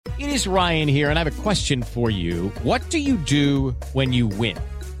is Ryan here, and I have a question for you. What do you do when you win?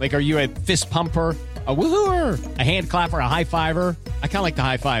 Like, are you a fist pumper, a woohooer, a hand clapper, a high fiver? I kind of like the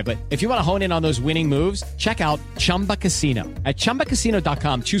high five, but if you want to hone in on those winning moves, check out Chumba Casino. At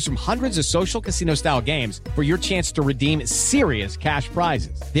ChumbaCasino.com, choose from hundreds of social casino-style games for your chance to redeem serious cash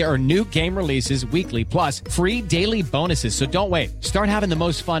prizes. There are new game releases weekly, plus free daily bonuses. So don't wait. Start having the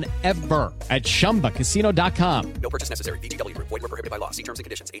most fun ever at ChumbaCasino.com. No purchase necessary. VGW. Void where prohibited by law. See terms and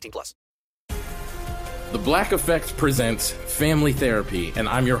conditions. 18+. The Black Effect presents Family Therapy, and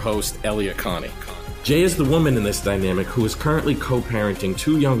I'm your host, Elliot Connie. Jay is the woman in this dynamic who is currently co-parenting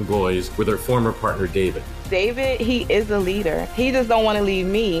two young boys with her former partner, David. David, he is a leader. He just don't want to leave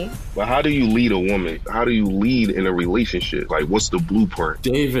me. But how do you lead a woman? How do you lead in a relationship? Like, what's the blueprint?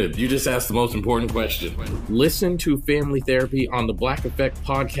 David, you just asked the most important question. Listen to Family Therapy on the Black Effect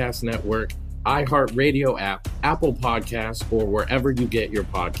Podcast Network, iHeartRadio app, Apple Podcasts, or wherever you get your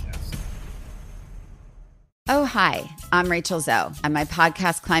podcasts. Oh, hi, I'm Rachel Zoe, and my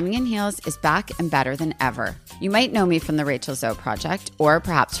podcast, Climbing in Heels, is back and better than ever. You might know me from the Rachel Zoe Project, or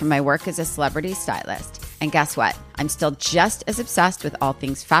perhaps from my work as a celebrity stylist. And guess what? I'm still just as obsessed with all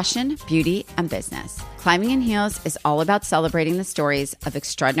things fashion, beauty, and business. Climbing in Heels is all about celebrating the stories of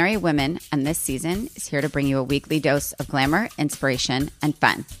extraordinary women, and this season is here to bring you a weekly dose of glamour, inspiration, and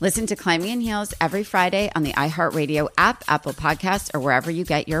fun. Listen to Climbing in Heels every Friday on the iHeartRadio app, Apple Podcasts, or wherever you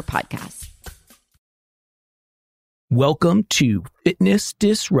get your podcasts. Welcome to Fitness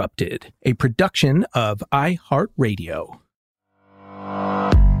Disrupted, a production of iHeartRadio.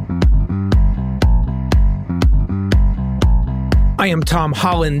 I am Tom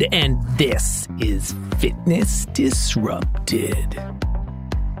Holland, and this is Fitness Disrupted.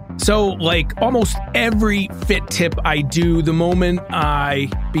 So, like almost every fit tip I do, the moment I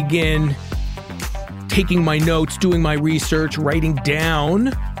begin taking my notes, doing my research, writing down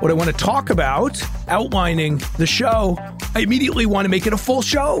what I want to talk about, outlining the show, I immediately want to make it a full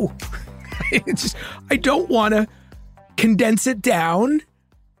show. I don't want to condense it down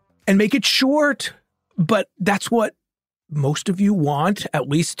and make it short, but that's what most of you want, at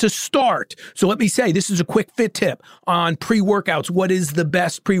least to start. So let me say, this is a quick fit tip on pre-workouts. What is the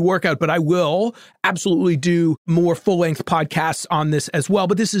best pre-workout? But I will absolutely do more full-length podcasts on this as well.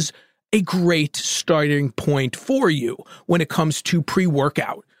 But this is a great starting point for you when it comes to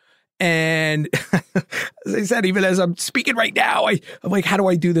pre-workout. And as I said, even as I'm speaking right now, I'm like, how do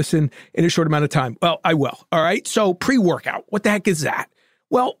I do this in a short amount of time? Well, I will. All right. So pre-workout, what the heck is that?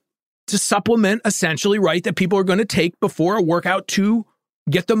 Well, to supplement essentially, right, that people are going to take before a workout to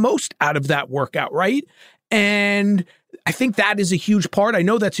get the most out of that workout, right? And I think that is a huge part. I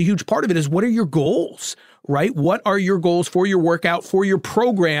know that's a huge part of it is what are your goals, right? What are your goals for your workout, for your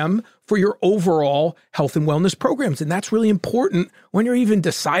program, for your overall health and wellness programs? And that's really important when you're even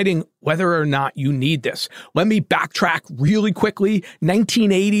deciding whether or not you need this. Let me backtrack really quickly.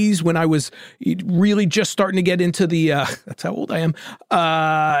 1980s, when I was really just starting to get into the, that's how old I am,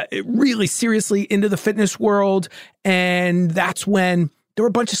 really seriously into the fitness world. And that's when there were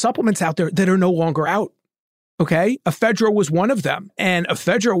a bunch of supplements out there that are no longer out. Okay. Ephedra was one of them. And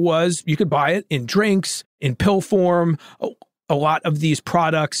Ephedra was, you could buy it in drinks, in pill form. A lot of these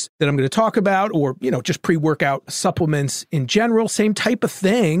products that I'm going to talk about, or, just pre-workout supplements in general, same type of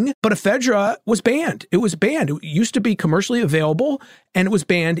thing. But Ephedra was banned. It was banned. It used to be commercially available, and it was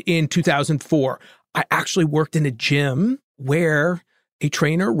banned in 2004. I actually worked in a gym where a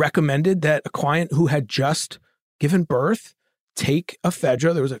trainer recommended that a client who had just given birth take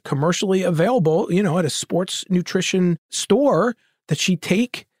Ephedra. There was a commercially available, at a sports nutrition store, that she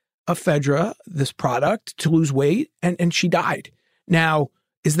take Ephedra, this product, to lose weight, and she died. Now,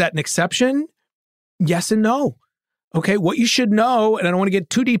 is that an exception? Yes and no. Okay, what you should know, and I don't want to get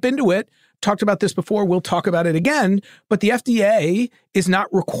too deep into it, talked about this before, we'll talk about it again, but the FDA is not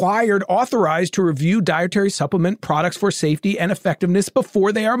authorized to review dietary supplement products for safety and effectiveness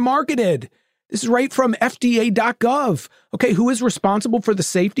before they are marketed. This is right from FDA.gov. Okay, who is responsible for the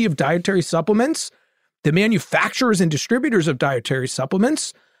safety of dietary supplements? The manufacturers and distributors of dietary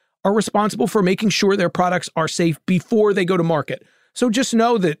supplements are responsible for making sure their products are safe before they go to market. So just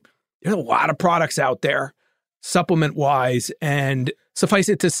know that there's a lot of products out there, supplement-wise, and suffice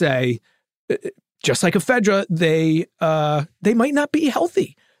it to say, just like Ephedra, they might not be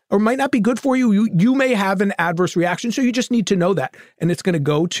healthy or might not be good for you. You may have an adverse reaction, so you just need to know that. And it's going to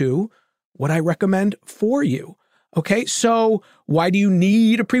go to what I recommend for you. Okay, so why do you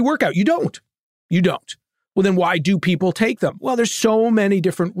need a pre-workout? You don't. Well, then why do people take them? Well, there's so many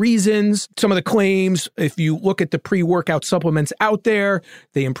different reasons. Some of the claims, if you look at the pre-workout supplements out there,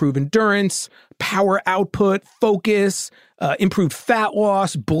 they improve endurance, power output, focus, improved fat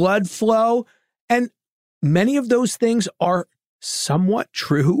loss, blood flow. And many of those things are somewhat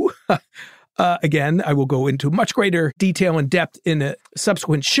true. Again, I will go into much greater detail and depth in a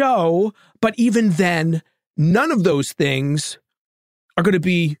subsequent show. But even then, none of those things are going to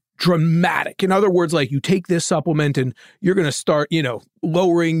be dramatic. In other words, like you take this supplement and you're going to start,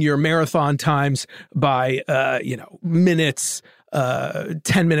 lowering your marathon times by, minutes, 10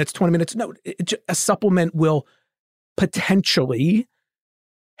 minutes, 20 minutes. No, a supplement will potentially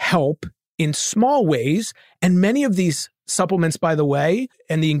help in small ways. And many of these supplements, by the way,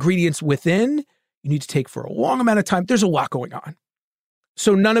 and the ingredients within, you need to take for a long amount of time. There's a lot going on.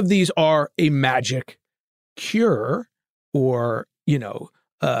 So none of these are a magic cure or,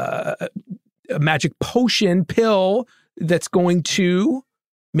 a magic potion pill that's going to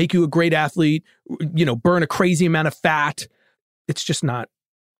make you a great athlete, burn a crazy amount of fat. It's just not,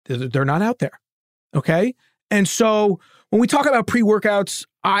 they're not out there. Okay. And so when we talk about pre-workouts,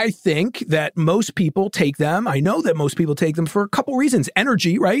 I think that most people take them. I know that most people take them for a couple reasons.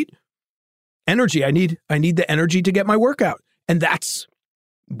 Energy, right? Energy. I need the energy to get my workout. And that's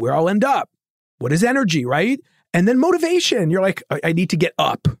where I'll end up. What is energy, right? And then motivation. You're like, I need to get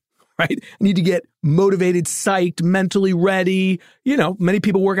up, right? I need to get motivated, psyched, mentally ready. Many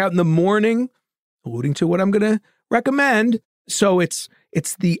people work out in the morning, alluding to what I'm going to recommend. So it's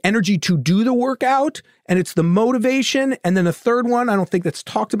the energy to do the workout, and it's the motivation. And then the third one, I don't think that's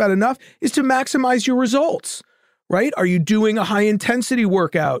talked about enough, is to maximize your results, right? Are you doing a high intensity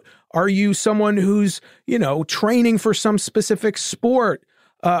workout? Are you someone who's, training for some specific sport?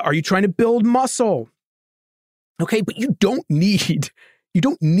 Are you trying to build muscle? Okay, but you don't need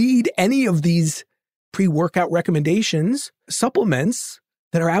any of these pre-workout recommendations, supplements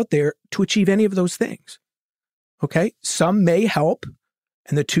that are out there to achieve any of those things. Okay, some may help.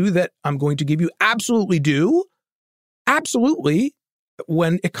 And the two that I'm going to give you absolutely do, absolutely,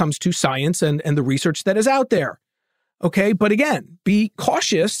 when it comes to science and the research that is out there. Okay, but again, be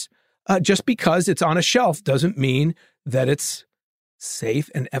cautious. Just because it's on a shelf doesn't mean that it's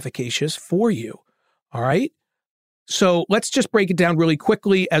safe and efficacious for you. All right. So let's just break it down really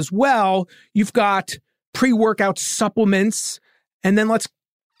quickly as well. You've got pre-workout supplements, and then let's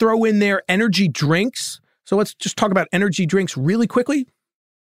throw in there energy drinks. So let's just talk about energy drinks really quickly.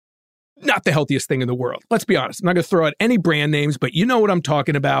 Not the healthiest thing in the world. Let's be honest. I'm not going to throw out any brand names, but you know what I'm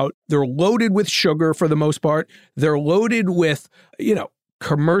talking about. They're loaded with sugar for the most part. They're loaded with,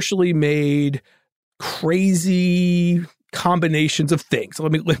 commercially made, crazy combinations of things.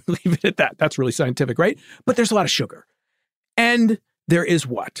 Let me leave it at that. That's really scientific, right? But there's a lot of sugar. And there is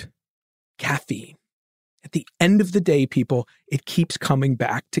what? Caffeine. At the end of the day, people, it keeps coming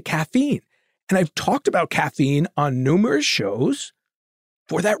back to caffeine. And I've talked about caffeine on numerous shows.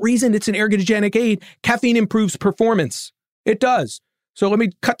 For that reason, it's an ergogenic aid. Caffeine improves performance. It does. So let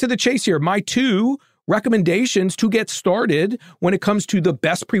me cut to the chase here. My two recommendations to get started when it comes to the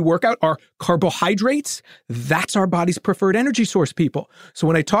best pre-workout are carbohydrates. That's our body's preferred energy source, people. So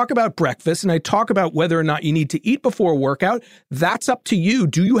when I talk about breakfast and I talk about whether or not you need to eat before a workout, that's up to you.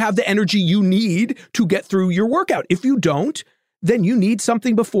 Do you have the energy you need to get through your workout? If you don't, then you need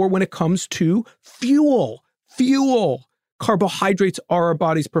something before when it comes to fuel. Fuel. Carbohydrates are our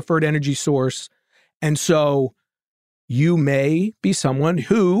body's preferred energy source. And so you may be someone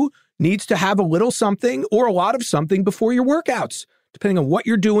who needs to have a little something or a lot of something before your workouts, depending on what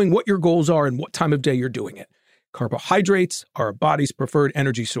you're doing, what your goals are, and what time of day you're doing it. Carbohydrates are our body's preferred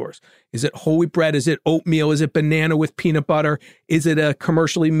energy source. Is it whole wheat bread? Is it oatmeal? Is it banana with peanut butter? Is it a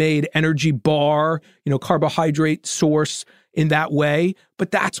commercially made energy bar, carbohydrate source in that way? But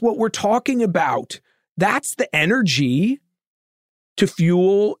that's what we're talking about. That's the energy to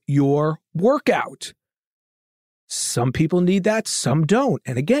fuel your workout. Some people need that, some don't.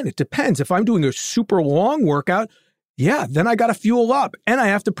 And again, it depends. If I'm doing a super long workout, then I got to fuel up and I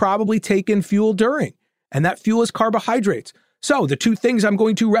have to probably take in fuel during. And that fuel is carbohydrates. So the two things I'm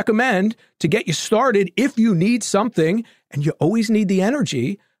going to recommend to get you started if you need something, and you always need the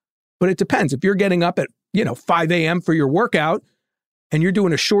energy, but it depends. If you're getting up at, 5 a.m. for your workout and you're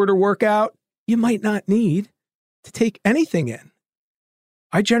doing a shorter workout, you might not need to take anything in.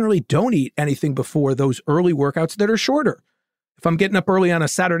 I generally don't eat anything before those early workouts that are shorter. If I'm getting up early on a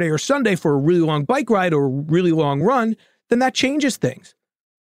Saturday or Sunday for a really long bike ride or a really long run, then that changes things.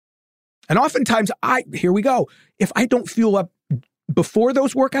 And oftentimes, here we go. If I don't fuel up before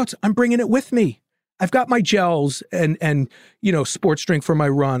those workouts, I'm bringing it with me. I've got my gels and sports drink for my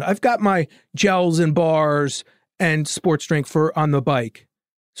run. I've got my gels and bars and sports drink for on the bike.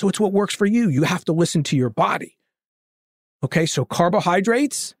 So it's what works for you. You have to listen to your body. Okay, so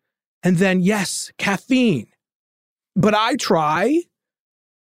carbohydrates, and then yes, caffeine. But I try,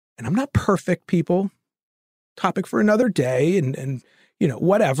 and I'm not perfect, people. Topic for another day, and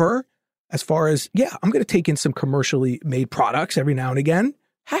whatever. As far as, I'm going to take in some commercially made products every now and again.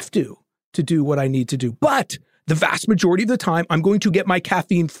 Have to do what I need to do. But the vast majority of the time, I'm going to get my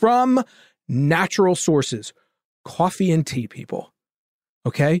caffeine from natural sources. Coffee and tea, people.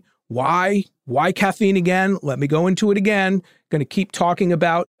 Okay? Why caffeine again? Let me go into it again. Going to keep talking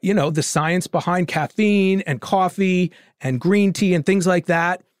about, the science behind caffeine and coffee and green tea and things like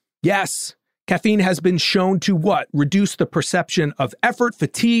that. Yes, caffeine has been shown to what? Reduce the perception of effort,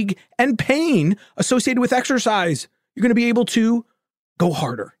 fatigue, and pain associated with exercise. You're going to be able to go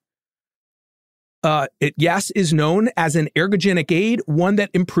harder. It is known as an ergogenic aid, one that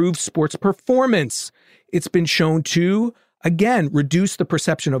improves sports performance. It's been shown to, again, reduce the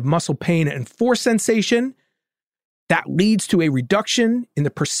perception of muscle pain and force sensation. That leads to a reduction in the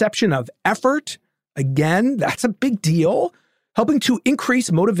perception of effort. Again, that's a big deal. Helping to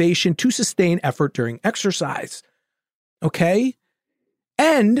increase motivation to sustain effort during exercise. Okay?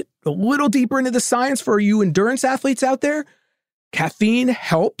 And a little deeper into the science for you endurance athletes out there, caffeine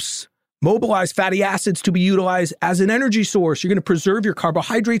helps mobilize fatty acids to be utilized as an energy source. You're going to preserve your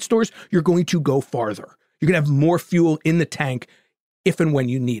carbohydrate stores. You're going to go farther. You're going to have more fuel in the tank if and when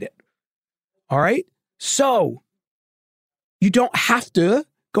you need it. All right? So you don't have to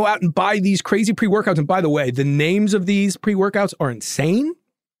go out and buy these crazy pre-workouts. And by the way, the names of these pre-workouts are insane.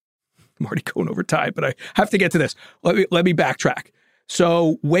 I'm already going over time, but I have to get to this. Let me backtrack.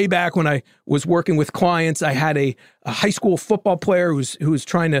 So way back when I was working with clients, I had a high school football player who was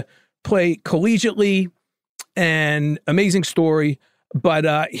trying to play collegiately, and amazing story.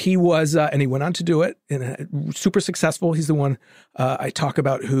 But he was, and he went on to do it, and super successful. He's the one I talk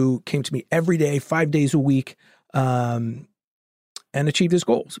about who came to me every day, 5 days a week, and achieved his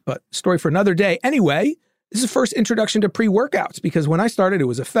goals. But story for another day. Anyway, this is the first introduction to pre-workouts, because when I started, it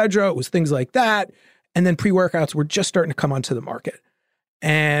was ephedra, it was things like that. And then pre-workouts were just starting to come onto the market.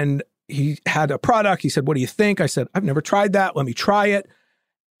 And he had a product. He said, "What do you think?" I said, "I've never tried that. Let me try it."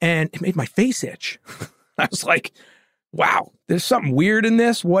 And it made my face itch. I was like, wow, there's something weird in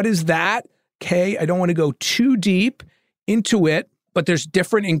this. What is that? Okay, I don't want to go too deep into it, but there's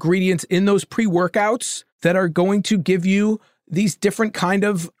different ingredients in those pre-workouts that are going to give you these different kind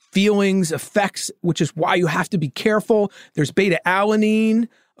of feelings, effects, which is why you have to be careful. There's beta-alanine,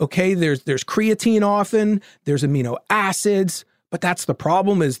 okay? There's creatine often, there's amino acids, but that's the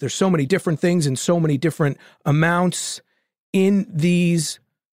problem, is there's so many different things and so many different amounts in these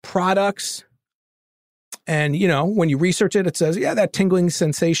products. And, when you research it, it says, that tingling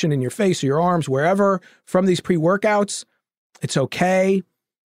sensation in your face or your arms, wherever, from these pre-workouts, it's okay.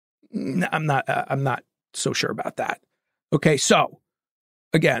 I'm not so sure about that. Okay, so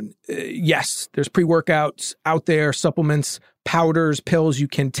again, yes, there's pre-workouts out there, supplements, powders, pills you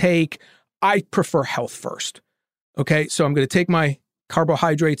can take. I prefer health first. Okay, so I'm going to take my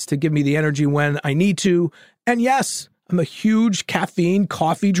carbohydrates to give me the energy when I need to. And yes, I'm a huge caffeine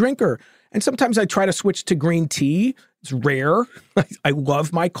coffee drinker. And sometimes I try to switch to green tea. It's rare. I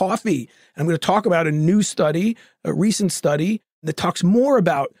love my coffee. I'm going to talk about a new study, a recent study, that talks more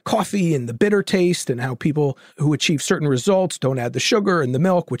about coffee and the bitter taste and how people who achieve certain results don't add the sugar and the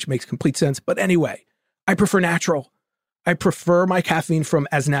milk, which makes complete sense. But anyway, I prefer natural. I prefer my caffeine from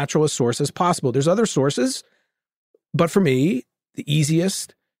as natural a source as possible. There's other sources, but for me, the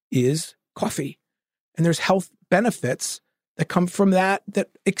easiest is coffee. And there's health benefits that come from that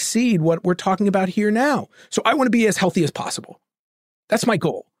exceed what we're talking about here now. So I want to be as healthy as possible. That's my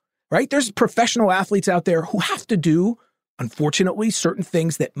goal, right? There's professional athletes out there who have to do, unfortunately, certain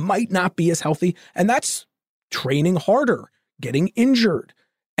things that might not be as healthy, and that's training harder, getting injured,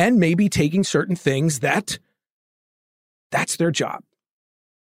 and maybe taking certain things that's their job.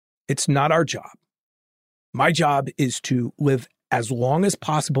 It's not our job. My job is to live as long as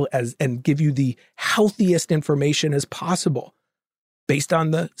possible and give you the healthiest information as possible based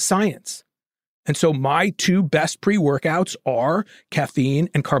on the science. And so my two best pre-workouts are caffeine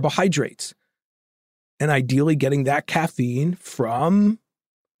and carbohydrates. And ideally getting that caffeine from,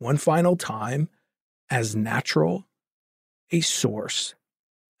 one final time, as natural a source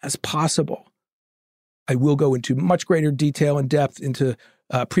as possible. I will go into much greater detail and depth into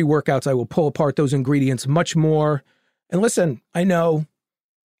pre-workouts. I will pull apart those ingredients much more. And listen, I know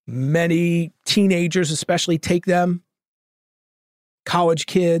many teenagers especially take them, college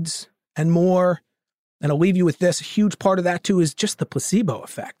kids and more. And I'll leave you with this. A huge part of that, too, is just the placebo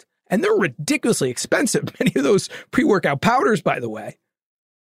effect. And they're ridiculously expensive. Many of those pre-workout powders, by the way.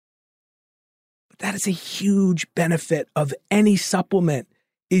 But that is a huge benefit of any supplement,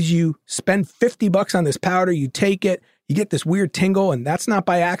 is you spend $50 on this powder, you take it, you get this weird tingle, and that's not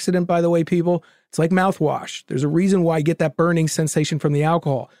by accident, by the way, people. It's like mouthwash. There's a reason why you get that burning sensation from the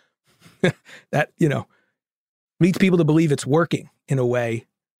alcohol. That, leads people to believe it's working in a way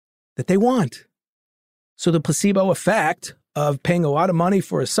that they want. So the placebo effect of paying a lot of money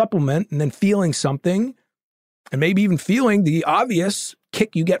for a supplement and then feeling something, and maybe even feeling the obvious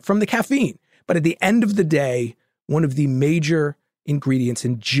kick you get from the caffeine. But at the end of the day, one of the major ingredients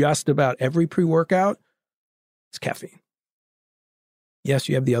in just about every pre-workout is caffeine. Yes,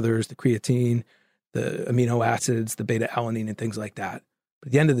 you have the others, the creatine, the amino acids, the beta-alanine, and things like that. But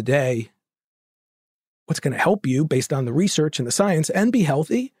at the end of the day, what's going to help you based on the research and the science and be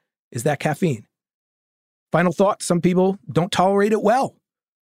healthy is that caffeine. Final thought, some people don't tolerate it well.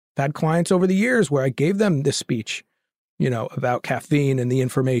 I've had clients over the years where I gave them this speech, about caffeine and the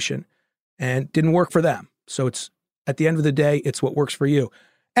information, and it didn't work for them. So it's, at the end of the day, it's what works for you.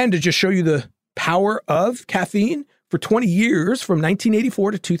 And to just show you the power of caffeine, for 20 years, from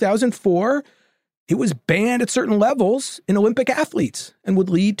 1984 to 2004, it was banned at certain levels in Olympic athletes and would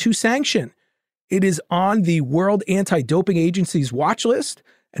lead to sanction. It is on the World Anti-Doping Agency's watch list,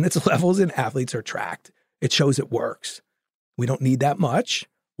 and its levels in athletes are tracked. It shows it works. We don't need that much,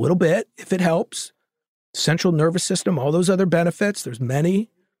 a little bit, if it helps. Central nervous system, all those other benefits, there's many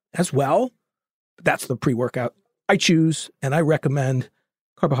as well. But that's the pre-workout I choose, and I recommend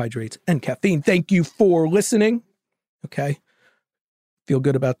carbohydrates and caffeine. Thank you for listening. Okay. Feel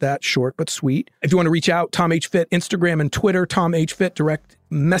good about that. Short but sweet. If you want to reach out, Tom H. Fit, Instagram and Twitter, Tom H. Fit, direct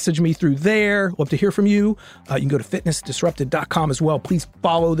message me through there. Love to hear from you. You can go to fitnessdisrupted.com as well. Please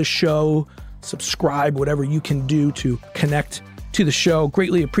follow the show, subscribe, whatever you can do to connect to the show.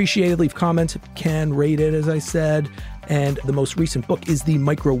 Greatly appreciated. Leave comments if you can. Rate it, as I said. And the most recent book is the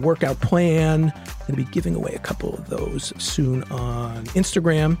Micro Workout Plan. I'm going to be giving away a couple of those soon on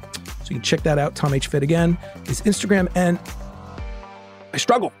Instagram. So you can check that out. Tom H. Fit again is Instagram. And I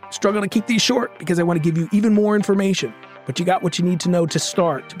struggle to keep these short because I want to give you even more information. But you got what you need to know to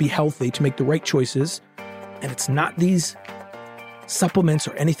start, to be healthy, to make the right choices. And it's not these supplements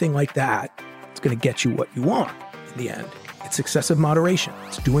or anything like that. It's going to get you what you want in the end. It's excessive moderation.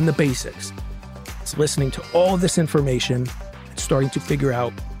 It's doing the basics. It's listening to all of this information and starting to figure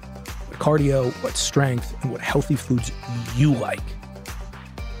out what cardio, what strength, and what healthy foods you like.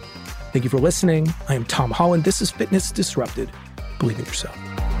 Thank you for listening. I am Tom Holland. This is Fitness Disrupted. Believe in yourself.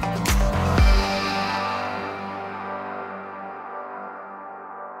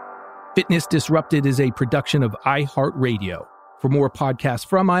 Fitness Disrupted is a production of iHeartRadio. For more podcasts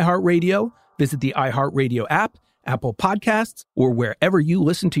from iHeartRadio, visit the iHeartRadio app, Apple Podcasts, or wherever you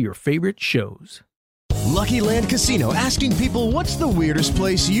listen to your favorite shows. Lucky Land Casino, asking people, what's the weirdest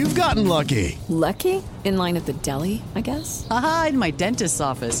place you've gotten lucky? Lucky? In line at the deli, I guess? Aha, in my dentist's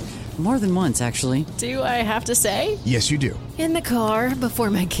office. More than once, actually. Do I have to say? Yes, you do. In the car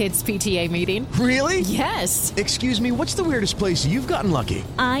before my kids' PTA meeting. Really? Yes. Excuse me, what's the weirdest place you've gotten lucky?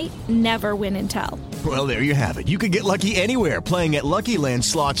 I never win and tell. Well, there you have it. You can get lucky anywhere, playing at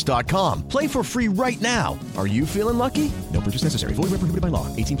LuckyLandSlots.com. Play for free right now. Are you feeling lucky? No purchase necessary. Void where prohibited by law.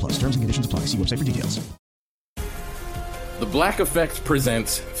 18+. Terms and conditions apply. See website for details. The Black Effect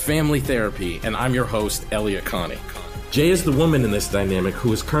presents Family Therapy, and I'm your host, Elliot Connie. Jay is the woman in this dynamic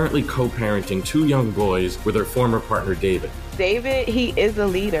who is currently co-parenting 2 young boys with her former partner, David. David, he is a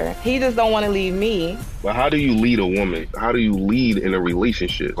leader. He just don't want to leave me. But how do you lead a woman? How do you lead in a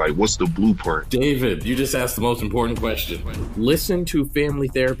relationship? Like, what's the blueprint? David, you just asked the most important question. Listen to Family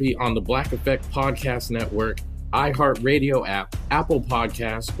Therapy on the Black Effect Podcast Network, iHeartRadio app, Apple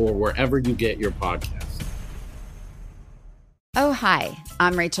Podcasts, or wherever you get your podcasts. Oh, hi,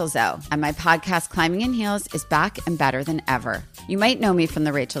 I'm Rachel Zoe, and my podcast, Climbing in Heels, is back and better than ever. You might know me from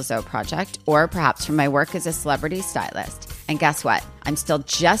the Rachel Zoe Project, or perhaps from my work as a celebrity stylist. And guess what? I'm still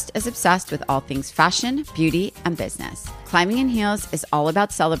just as obsessed with all things fashion, beauty, and business. Climbing in Heels is all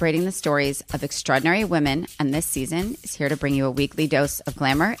about celebrating the stories of extraordinary women, and this season is here to bring you a weekly dose of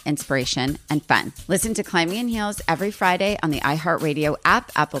glamour, inspiration, and fun. Listen to Climbing in Heels every Friday on the iHeartRadio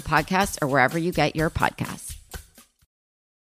app, Apple Podcasts, or wherever you get your podcasts.